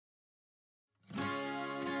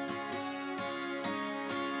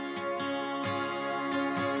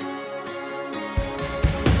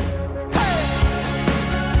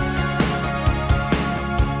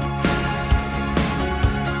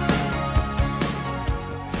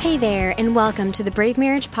Hey there, and welcome to the Brave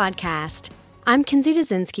Marriage Podcast. I'm Kinsey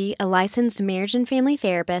Dazinski, a licensed marriage and family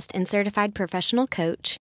therapist and certified professional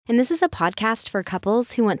coach, and this is a podcast for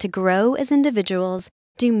couples who want to grow as individuals,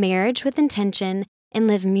 do marriage with intention, and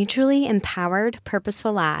live mutually empowered,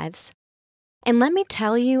 purposeful lives. And let me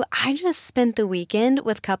tell you, I just spent the weekend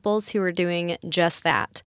with couples who are doing just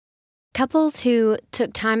that. Couples who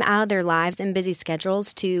took time out of their lives and busy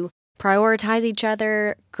schedules to prioritize each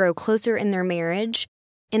other, grow closer in their marriage,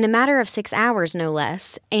 in a matter of 6 hours, no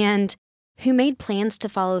less, and who made plans to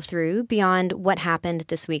follow through beyond what happened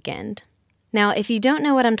this weekend. Now, if you don't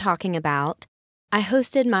know what I'm talking about, I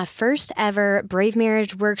hosted my first ever Brave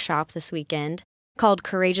Marriage workshop this weekend called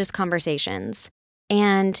Courageous Conversations,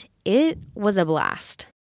 and it was a blast.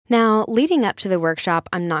 Now, leading up to the workshop,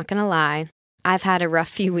 I'm not going to lie, I've had a rough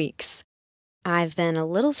few weeks. I've been a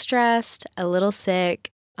little stressed, a little sick,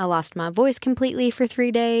 I lost my voice completely for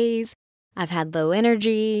 3 days, I've had low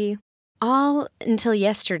energy, all until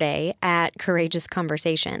yesterday at Courageous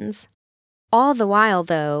Conversations. All the while,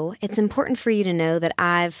 though, it's important for you to know that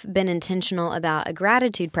I've been intentional about a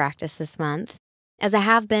gratitude practice this month, as I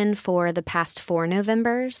have been for the past 4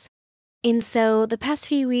 Novembers. And so the past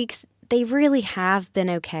few weeks, they really have been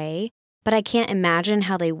okay, but I can't imagine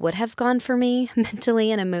how they would have gone for me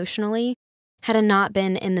mentally and emotionally had I not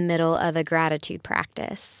been in the middle of a gratitude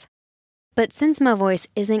practice. But since my voice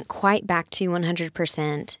isn't quite back to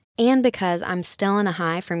 100%, and because I'm still on a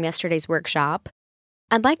high from yesterday's workshop,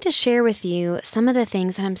 I'd like to share with you some of the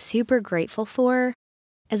things that I'm super grateful for,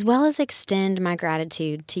 as well as extend my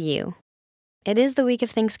gratitude to you. It is the week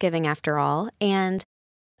of Thanksgiving after all, and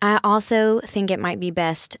I also think it might be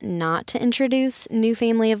best not to introduce new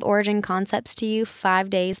family of origin concepts to you 5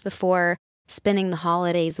 days before spending the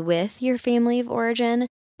holidays with your family of origin,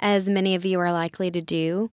 as many of you are likely to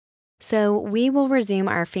do. So we will resume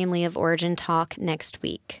our family of origin talk next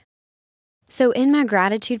week. So in my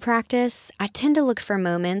gratitude practice, I tend to look for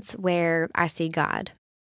moments where I see God,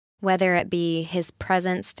 whether it be His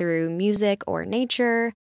presence through music or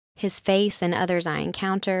nature, His face in others I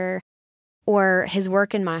encounter, or His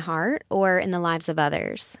work in my heart or in the lives of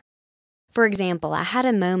others. For example, I had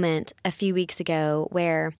a moment a few weeks ago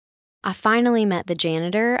where I finally met the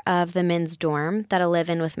janitor of the men's dorm that I live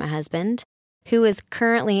in with my husband, who is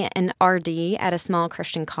currently an RD at a small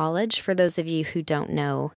Christian college, for those of you who don't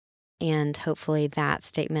know, and hopefully that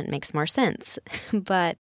statement makes more sense.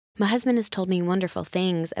 But my husband has told me wonderful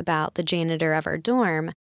things about the janitor of our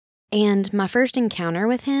dorm, and my first encounter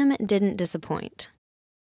with him didn't disappoint.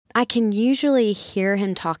 I can usually hear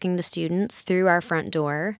him talking to students through our front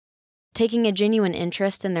door, taking a genuine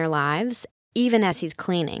interest in their lives, even as he's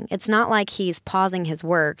cleaning. It's not like he's pausing his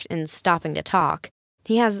work and stopping to talk.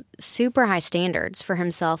 He has super high standards for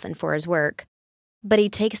himself and for his work, but he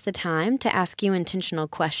takes the time to ask you intentional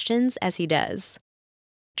questions as he does.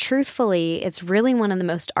 Truthfully, it's really one of the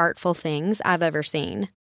most artful things I've ever seen.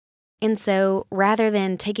 And so, rather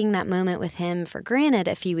than taking that moment with him for granted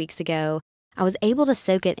a few weeks ago, I was able to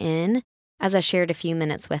soak it in as I shared a few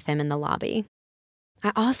minutes with him in the lobby.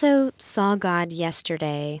 I also saw God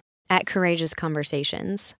yesterday at Courageous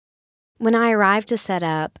Conversations. When I arrived to set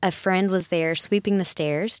up, a friend was there sweeping the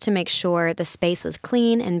stairs to make sure the space was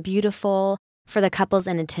clean and beautiful for the couples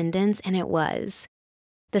in attendance, and it was.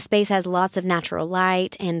 The space has lots of natural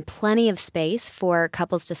light and plenty of space for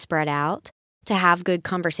couples to spread out, to have good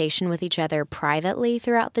conversation with each other privately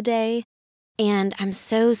throughout the day. And I'm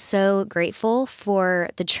so grateful for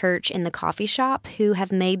the church and the coffee shop who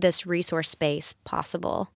have made this resource space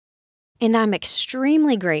possible. And I'm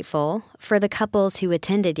extremely grateful for the couples who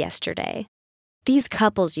attended yesterday. These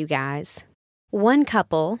couples, you guys. One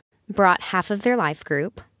couple brought half of their life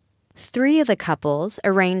group. 3 of the couples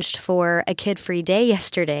arranged for a kid-free day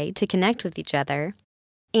yesterday to connect with each other.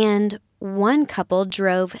 And one couple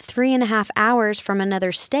drove 3.5 hours from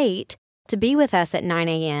another state to be with us at 9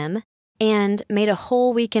 a.m. and made a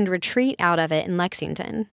whole weekend retreat out of it in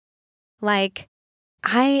Lexington.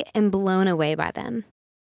 I am blown away by them.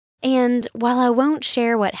 And while I won't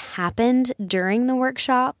share what happened during the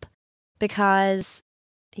workshop, because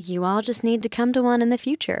you all just need to come to one in the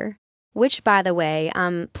future, which, by the way,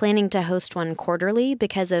 I'm planning to host one quarterly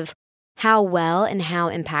because of how well and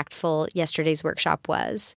how impactful yesterday's workshop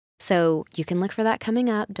was. So you can look for that coming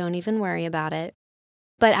up. Don't even worry about it.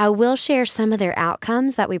 But I will share some of their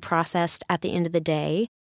outcomes that we processed at the end of the day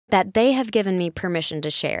that they have given me permission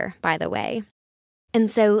to share, by the way. And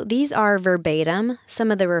so these are verbatim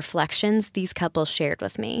some of the reflections these couples shared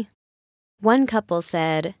with me. One couple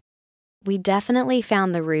said, "We definitely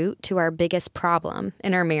found the root to our biggest problem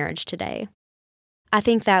in our marriage today. I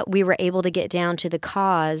think that we were able to get down to the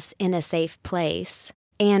cause in a safe place,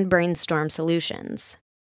 and brainstorm solutions.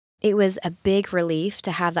 It was a big relief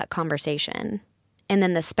to have that conversation. And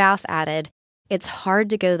then the spouse added, "It's hard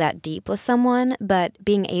to go that deep with someone, but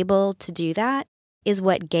being able to do that is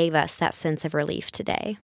what gave us that sense of relief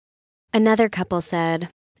today." Another couple said,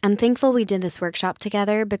 "I'm thankful we did this workshop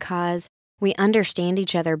together because we understand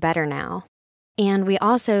each other better now. And we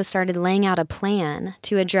also started laying out a plan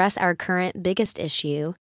to address our current biggest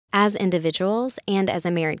issue as individuals and as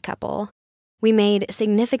a married couple. We made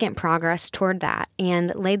significant progress toward that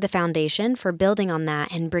and laid the foundation for building on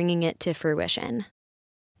that and bringing it to fruition."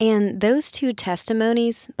 And those two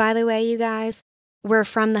testimonies, by the way, you guys, were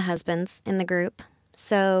from the husbands in the group.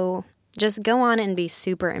 So just go on and be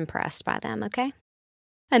super impressed by them, okay?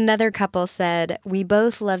 Another couple said, "We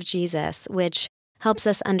both love Jesus, which helps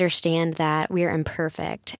us understand that we're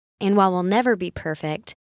imperfect. And while we'll never be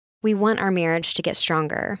perfect, we want our marriage to get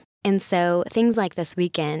stronger. And so things like this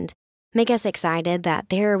weekend make us excited that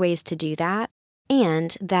there are ways to do that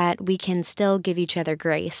and that we can still give each other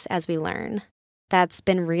grace as we learn. That's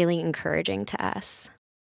been really encouraging to us."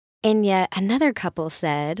 And yet another couple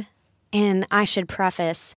said, and I should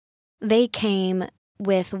preface, they came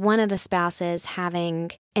with one of the spouses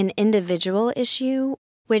having an individual issue,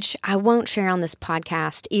 which I won't share on this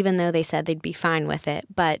podcast, even though they said they'd be fine with it.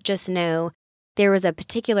 But just know there was a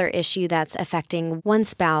particular issue that's affecting one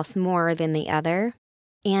spouse more than the other.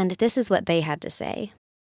 And this is what they had to say.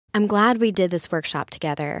 "I'm glad we did this workshop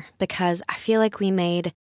together because I feel like we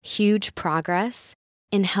made huge progress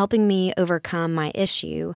in helping me overcome my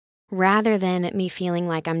issue rather than me feeling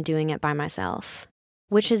like I'm doing it by myself,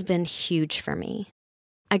 which has been huge for me.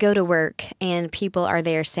 I go to work and people are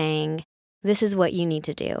there saying, 'This is what you need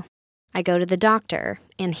to do.' I go to the doctor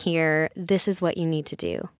and hear, 'This is what you need to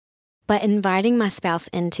do.' But inviting my spouse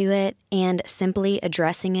into it and simply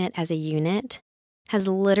addressing it as a unit has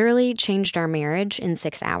literally changed our marriage in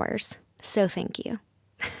 6 hours. So thank you."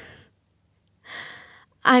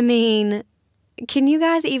 I mean, can you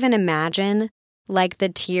guys even imagine, like, the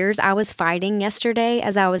tears I was fighting yesterday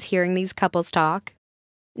as I was hearing these couples talk?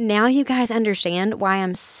 Now you guys understand why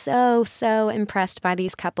I'm so impressed by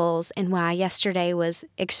these couples and why yesterday was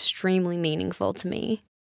extremely meaningful to me.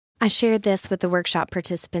 I shared this with the workshop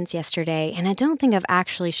participants yesterday, and I don't think I've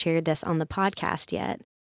actually shared this on the podcast yet.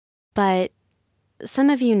 But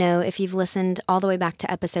some of you know, if you've listened all the way back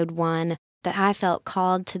to episode 1, that I felt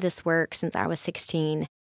called to this work since I was 16.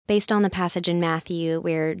 Based on the passage in Matthew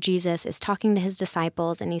where Jesus is talking to his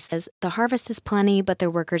disciples and he says, "The harvest is plenty, but the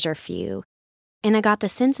workers are few." And I got the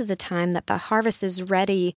sense at the time that the harvest is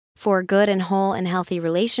ready for good and whole and healthy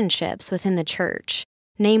relationships within the church,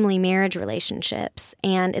 namely marriage relationships.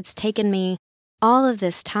 And it's taken me all of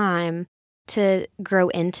this time to grow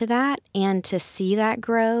into that and to see that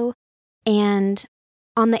grow. And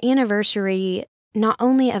on the anniversary, not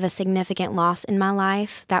only of a significant loss in my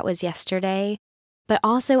life, that was yesterday, but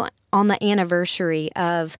also on the anniversary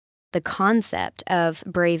of the concept of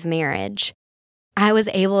brave marriage, I was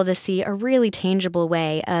able to see a really tangible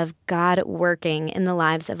way of God working in the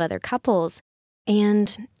lives of other couples,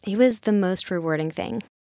 and it was the most rewarding thing.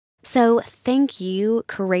 So thank you,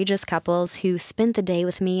 courageous couples who spent the day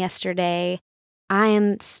with me yesterday. I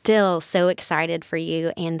am still so excited for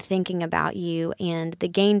you and thinking about you and the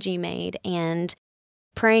gains you made and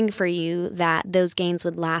praying for you that those gains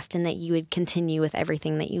would last and that you would continue with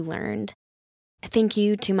everything that you learned. Thank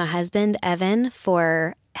you to my husband, Evan,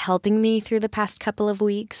 for helping me through the past couple of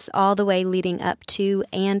weeks, all the way leading up to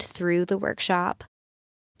and through the workshop.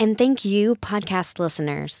 And thank you, podcast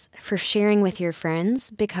listeners, for sharing with your friends,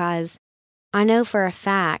 because I know for a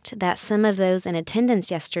fact that some of those in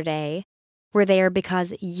attendance yesterday were there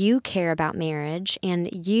because you care about marriage and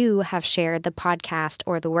you have shared the podcast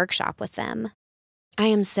or the workshop with them. I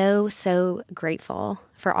am so grateful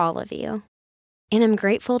for all of you. And I'm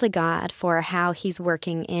grateful to God for how He's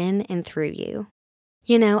working in and through you.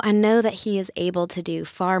 You know, I know that He is able to do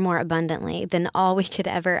far more abundantly than all we could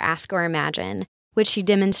ever ask or imagine, which He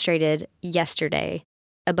demonstrated yesterday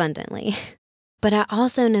abundantly. But I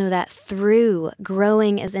also know that through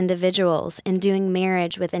growing as individuals and doing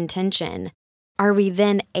marriage with intention, are we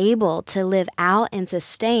then able to live out and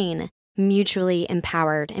sustain mutually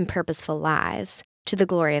empowered and purposeful lives to the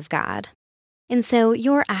glory of God. And so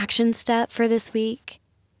your action step for this week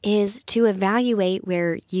is to evaluate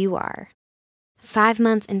where you are. 5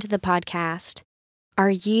 months into the podcast, are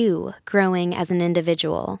you growing as an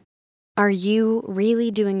individual? Are you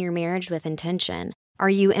really doing your marriage with intention? Are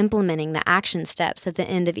you implementing the action steps at the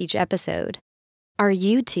end of each episode? Are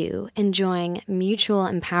you two enjoying mutual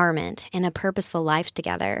empowerment and a purposeful life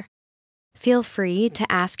together? Feel free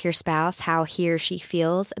to ask your spouse how he or she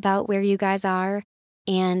feels about where you guys are,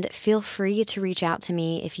 And feel free to reach out to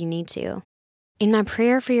me if you need to. And my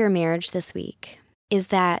prayer for your marriage this week is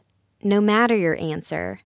that no matter your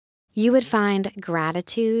answer, you would find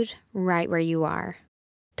gratitude right where you are,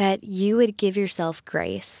 that you would give yourself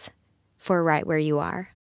grace for right where you are,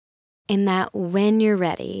 and that when you're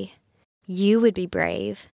ready, you would be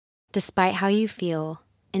brave despite how you feel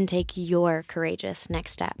and take your courageous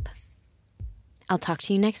next step. I'll talk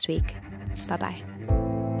to you next week. Bye-bye.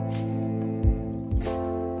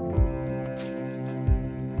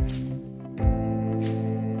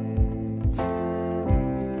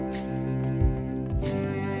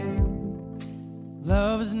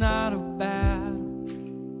 Love is not a battle.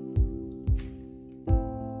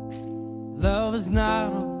 Love is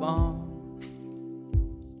not a bomb.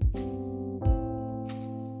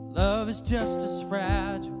 Love is just as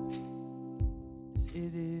fragile as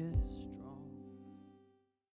it is